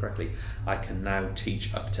remember correctly, I can now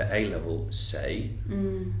teach up to A level, say.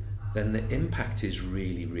 Then the impact is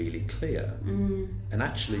really, really clear. And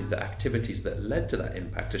actually the activities that led to that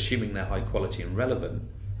impact, assuming they're high quality and relevant,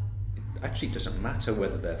 it actually doesn't matter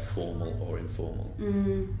whether they're formal or informal.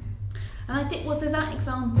 And I think, so that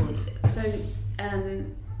example,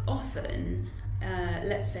 often,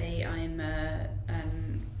 let's say I'm a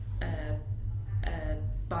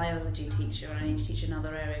biology teacher and I need to teach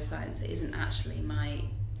another area of science that isn't actually my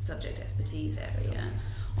subject expertise area.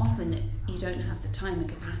 Often you don't have the time and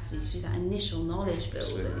capacity to do that initial knowledge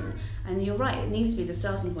building. Absolutely. And you're right, it needs to be the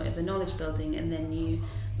starting point of the knowledge building, and then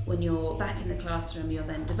when you're back in the classroom, you're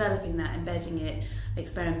then developing that, embedding it,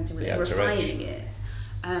 experimenting with it, refining it.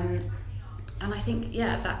 And I think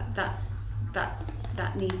that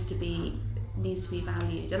needs to be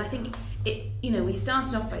valued. And I think we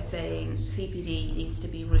started off by saying CPD needs to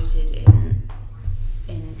be rooted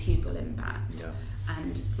in pupil impact. Yeah.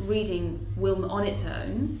 And reading on its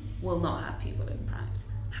own will not have pupil impact.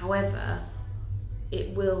 However,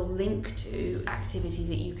 it will link to activity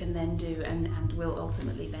that you can then do and will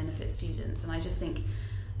ultimately benefit students. And I just think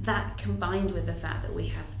that, combined with the fact that we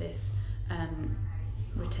have this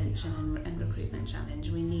retention and recruitment challenge,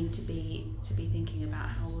 we need to be thinking about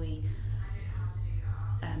how we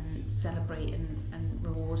celebrate and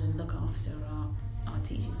reward and look after our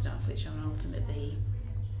teaching staff, which are ultimately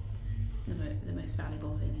the most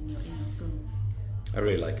valuable thing in your school. I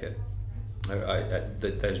really like it.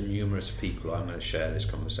 There's numerous people I'm going to share this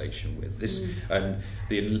conversation with. And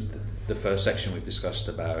the first section we've discussed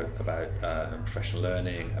about professional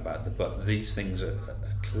learning, but these things are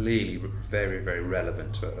clearly very, very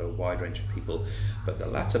relevant to a wide range of people. But the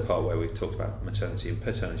latter part, where we've talked about maternity and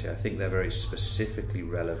paternity, I think they're very specifically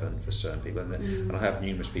relevant for certain people, and I have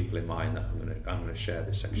numerous people in mind that I'm going to share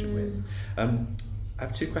this section with. I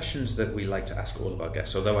have two questions that we like to ask all of our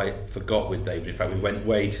guests, although I forgot with David. In fact, we went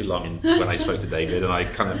way too long when I spoke to David, and I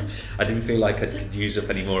didn't feel like I could use up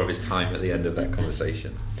any more of his time at the end of that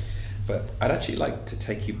conversation. But I'd actually like to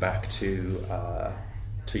take you back to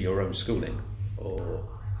your own schooling, or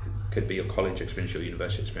it could be your college experience, your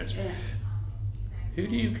university experience. Yeah. Who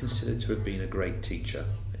do you consider to have been a great teacher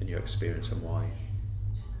in your experience, and why?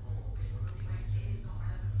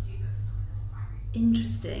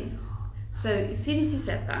 Interesting. So as soon as you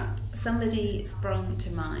said that, somebody sprung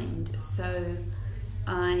to mind. So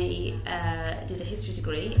I did a history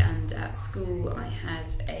degree, and at school I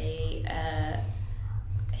had a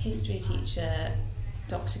history teacher,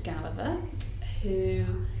 Dr. Gallagher, who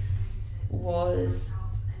was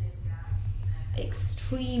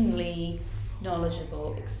extremely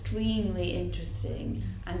knowledgeable, extremely interesting,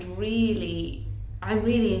 and I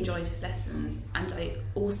really enjoyed his lessons, and I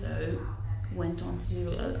also went on to do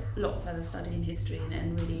a lot further study in history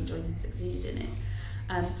and really enjoyed and succeeded in it.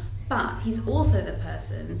 But he's also the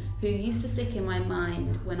person who used to stick in my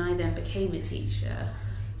mind when I then became a teacher,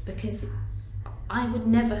 because I would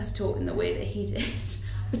never have taught in the way that he did,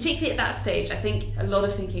 particularly at that stage. I think a lot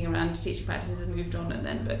of thinking around teaching practices has moved on and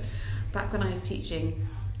then, but back when I was teaching,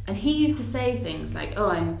 and he used to say things like,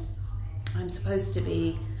 I'm supposed to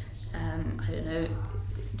be,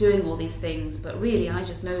 doing all these things, but really I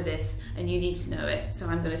just know this and you need to know it, so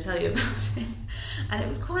I'm going to tell you about it. And it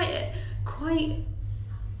was quite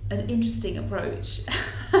an interesting approach.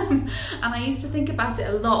 And I used to think about it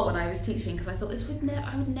a lot when I was teaching, because I thought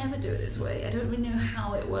I would never do it this way. I don't really know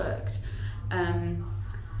how it worked.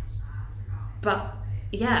 But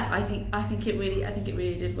yeah, I think it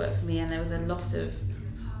really did work for me, and there was a lot of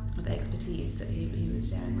expertise that he was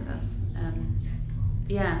sharing with us.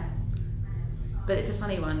 Yeah, but it's a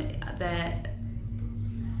funny one.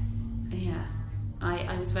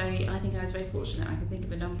 I was very fortunate. I can think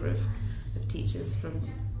of a number of teachers from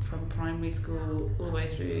primary school all the way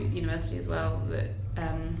through university as well that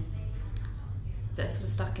are sort of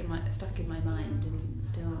stuck in my mind and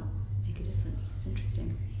still make a difference. It's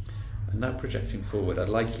interesting. And now projecting forward, I'd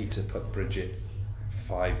like you to put Bridget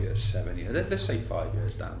 5 years, 7 years, let's say 5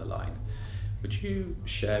 years down the line. Would you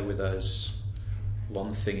share with us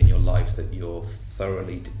one thing in your life that you're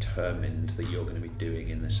thoroughly determined that you're going to be doing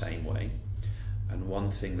in the same way, and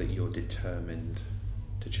one thing that you're determined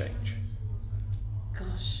to change?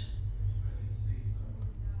 Gosh.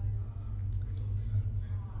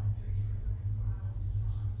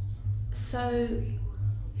 So,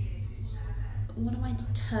 what am I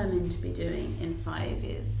determined to be doing in 5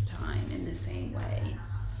 years' time in the same way?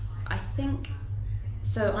 I think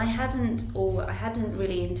so. I hadn't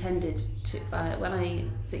really intended to. When I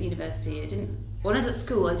was at university, when I was at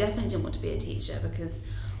school, I definitely didn't want to be a teacher, because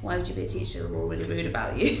why would you be a teacher? We're all really rude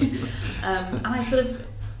about you. And I sort of,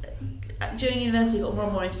 during university, got more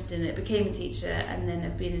and more interested in it, became a teacher, and then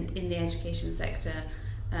have been in the education sector,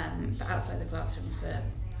 but outside the classroom for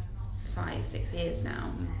 5-6 years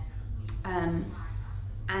now.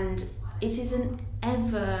 And it is an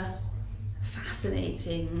ever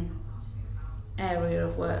fascinating area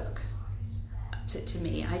of work to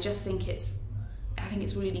me. I just think it's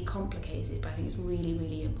really complicated, but I think it's really,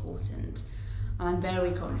 really important. And I'm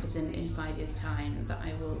very confident in 5 years' time that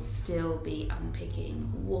I will still be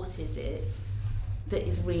unpicking what is it that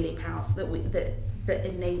is really powerful, that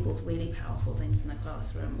enables really powerful things in the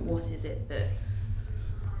classroom. What is it that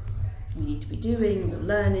we need to be doing or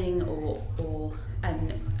learning,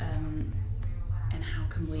 and how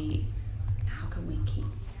can we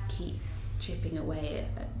keep chipping away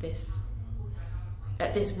at this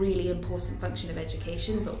really important function of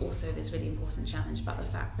education, but also this really important challenge about the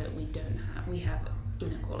fact that we have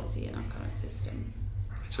inequality in our current system.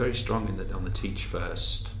 It's very strong on the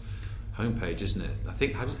TeachFirst homepage, isn't it? I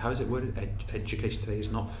think how is it worded? Education today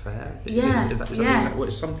is not fair. What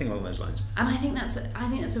is something along those lines? And I think that's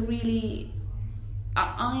a really.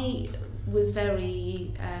 I was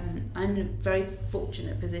very. I'm in a very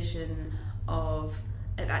fortunate position, of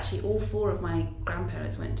actually all 4 of my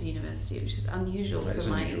grandparents went to university, which is unusual for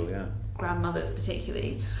my grandmothers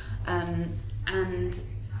particularly, and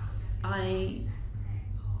I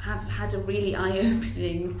have had a really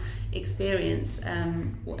eye-opening experience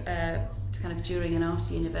kind of during and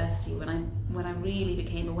after university, when I really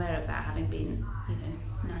became aware of that, having been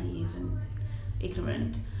naive and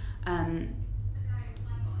ignorant, and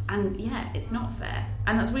yeah, it's not fair,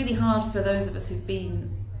 and that's really hard for those of us who've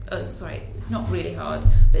been. It's not really hard,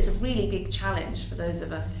 but it's a really big challenge for those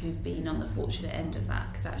of us who've been on the fortunate end of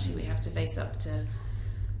that, because actually we have to face up to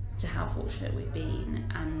how fortunate we've been,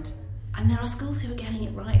 and there are schools who are getting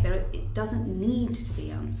it right. It doesn't need to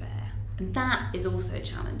be unfair, and that is also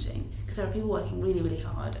challenging, because there are people working really, really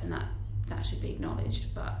hard, and that should be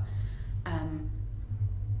acknowledged. But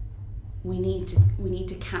we need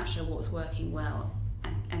to capture what's working well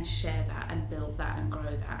and share that and build that and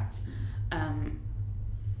grow that.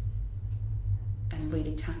 And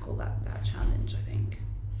really tackle that challenge, I think.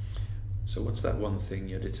 So what's that one thing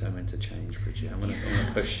you're determined to change, Bridget? I'm going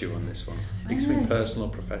to push you on this one. It can be personal,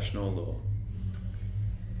 professional, or...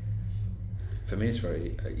 For me, it's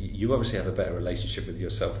very... you obviously have a better relationship with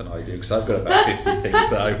yourself than I do, because I've got about 50 things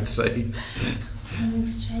that I would say. Determined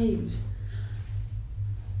to change.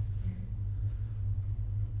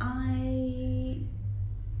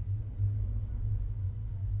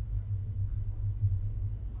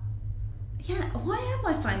 Why am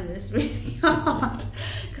I finding this really hard?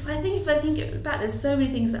 Because if I think back, there's so many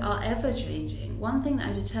things that are ever changing. One thing that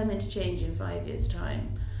I'm determined to change in 5 years'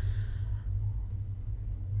 time,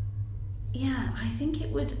 I think,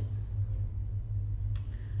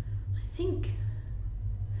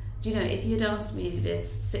 if you'd asked me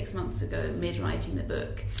this 6 months ago, mid-writing the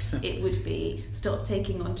book, it would be stop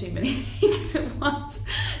taking on too many things at once.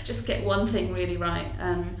 Just get one thing really right.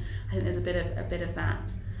 I think there's a bit of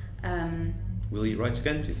that. Will you write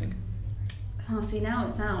again, do you think? Oh, see, now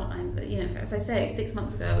it's out. As I say, 6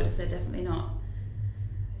 months ago I would have said definitely not.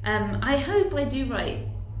 I hope I do write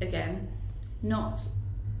again. Not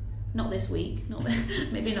this week.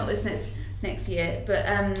 Maybe not this next year. But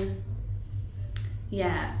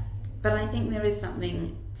But I think there is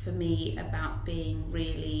something for me about being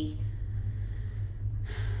really,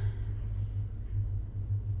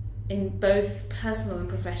 in both personal and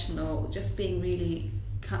professional, just being really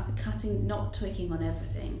cutting, not tweaking on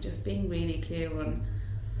everything, just being really clear on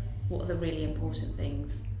what are the really important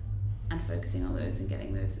things and focusing on those and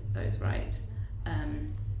getting those right.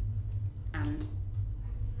 And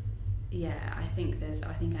yeah, I think I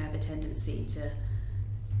have a tendency to,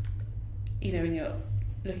 when you're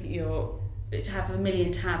looking at to have a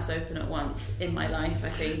million tabs open at once in my life, I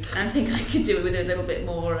think I could do it with a little bit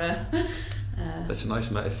more. That's a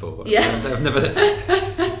nice metaphor. Yeah. I've never.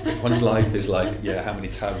 If one's life is like, how many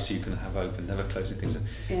tabs you can have open, never closing things.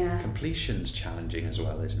 Yeah. Completion's challenging as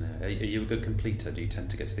well, isn't it? Are you a good completer? Do you tend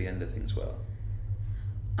to get to the end of things well?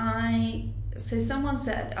 So someone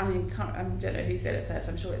said, I don't know who said it first,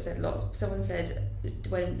 I'm sure it said lots. Someone said,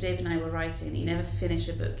 when Dave and I were writing, you never finish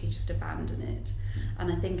a book, you just abandon it.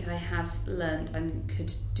 And I think I have learned and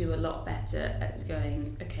could do a lot better at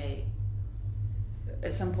going, okay,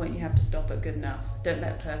 at some point you have to stop at good enough. Don't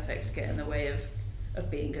let perfect get in the way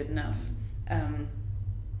of being good enough.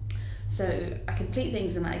 So I complete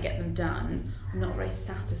things and I get them done. I'm not a very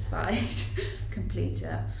satisfied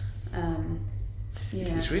completer.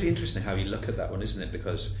 It's really interesting how you look at that one, isn't it?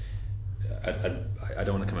 Because I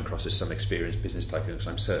don't want to come across as some experienced business tycoon, because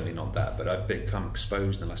I'm certainly not that, but I've become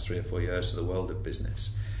exposed in the last 3 or 4 years to the world of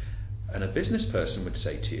business. And a business person would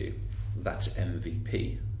say to you, that's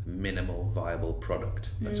MVP, minimal viable product.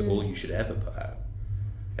 That's all you should ever put out.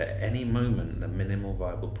 At any moment, the minimal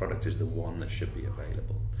viable product is the one that should be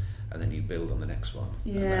available. And then you build on the next one.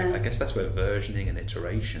 Yeah. And I guess that's where versioning and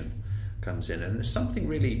iteration comes in, and there's something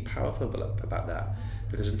really powerful about that,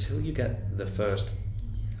 because until you get the first,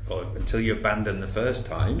 or until you abandon the first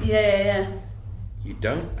time, you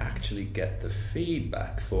don't actually get the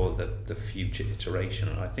feedback for the future iteration.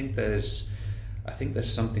 And I think there's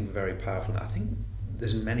something very powerful. I think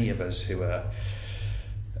there's many of us who are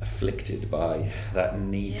afflicted by that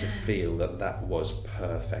need to feel that was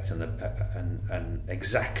perfect and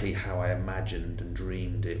exactly how I imagined and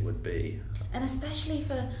dreamed it would be. And especially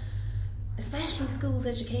schools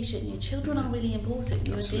education, your children are really important.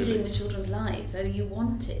 You're dealing with children's lives, so you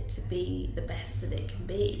want it to be the best that it can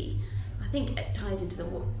be. I think it ties into the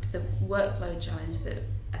workload challenge that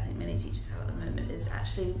I think many teachers have at the moment. Is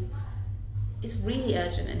actually, it's really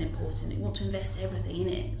urgent and important. You want to invest everything in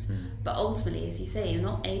it, but ultimately, as you say, you're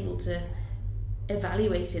not able to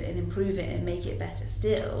evaluate it and improve it and make it better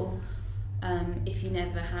still. If you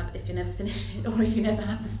never finish it, or if you never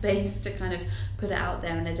have the space to kind of put it out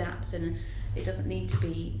there and adapt, and it doesn't need to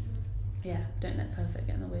be, don't let perfect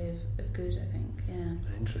get in the way of good, I think.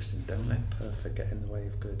 Interesting. Don't let perfect get in the way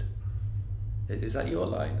of good. Is that your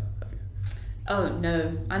line? Have you? Oh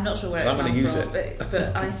no, I'm not sure where it I'm going to use from, it,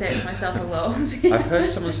 but I say it to myself a lot. I've heard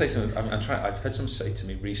someone say something. I've heard someone say to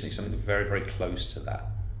me recently something very, very close to that,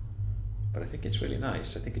 but I think it's really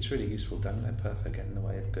nice. I think it's really useful. Don't let perfect get in the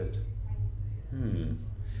way of good.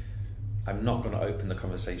 I'm not going to open the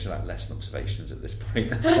conversation about lesson observations at this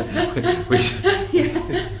point. we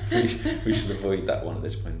should avoid that one at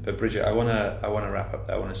this point. But Bridget, I want to wrap up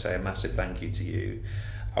there. I want to say a massive thank you to you.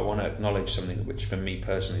 I want to acknowledge something which for me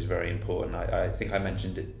personally is very important. I think I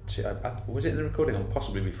mentioned it was it in the recording or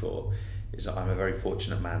possibly before, is that I'm a very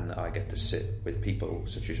fortunate man that I get to sit with people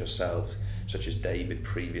such as yourself, such as David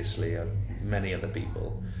previously, and many other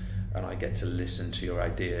people, and I get to listen to your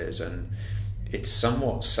ideas. And it's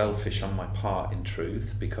somewhat selfish on my part, in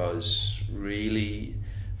truth, because really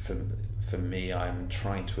for me, I'm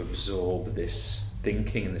trying to absorb this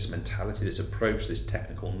thinking and this mentality, this approach, this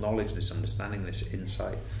technical knowledge, this understanding, this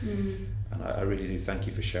insight. And I really do thank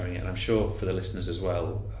you for sharing it. And I'm sure for the listeners as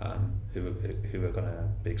well, who are going to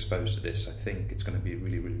be exposed to this, I think it's going to be a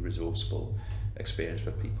really, really resourceful experience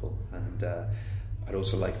for people. And I'd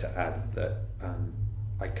also like to add that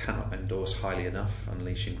I cannot endorse highly enough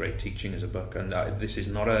Unleashing Great Teaching as a book. And this is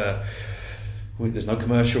not there's no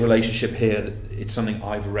commercial relationship here. It's something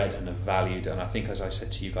I've read and have valued, and I think, as I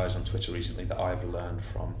said to you guys on Twitter recently, that I've learned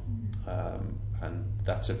from, and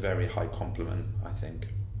that's a very high compliment, I think.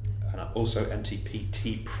 And also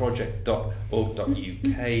MTPT Project.org.uk,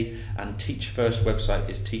 and TeachFirst website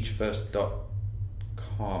is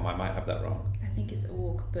teachfirst.com. I might have that wrong. I think it's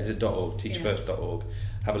org, but is it .org? Teachfirst.org.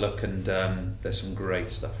 Have a look, and there's some great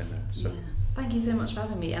stuff in there. So thank you so much for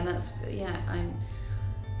having me, and that's I'm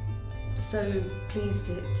so pleased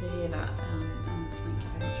to hear that.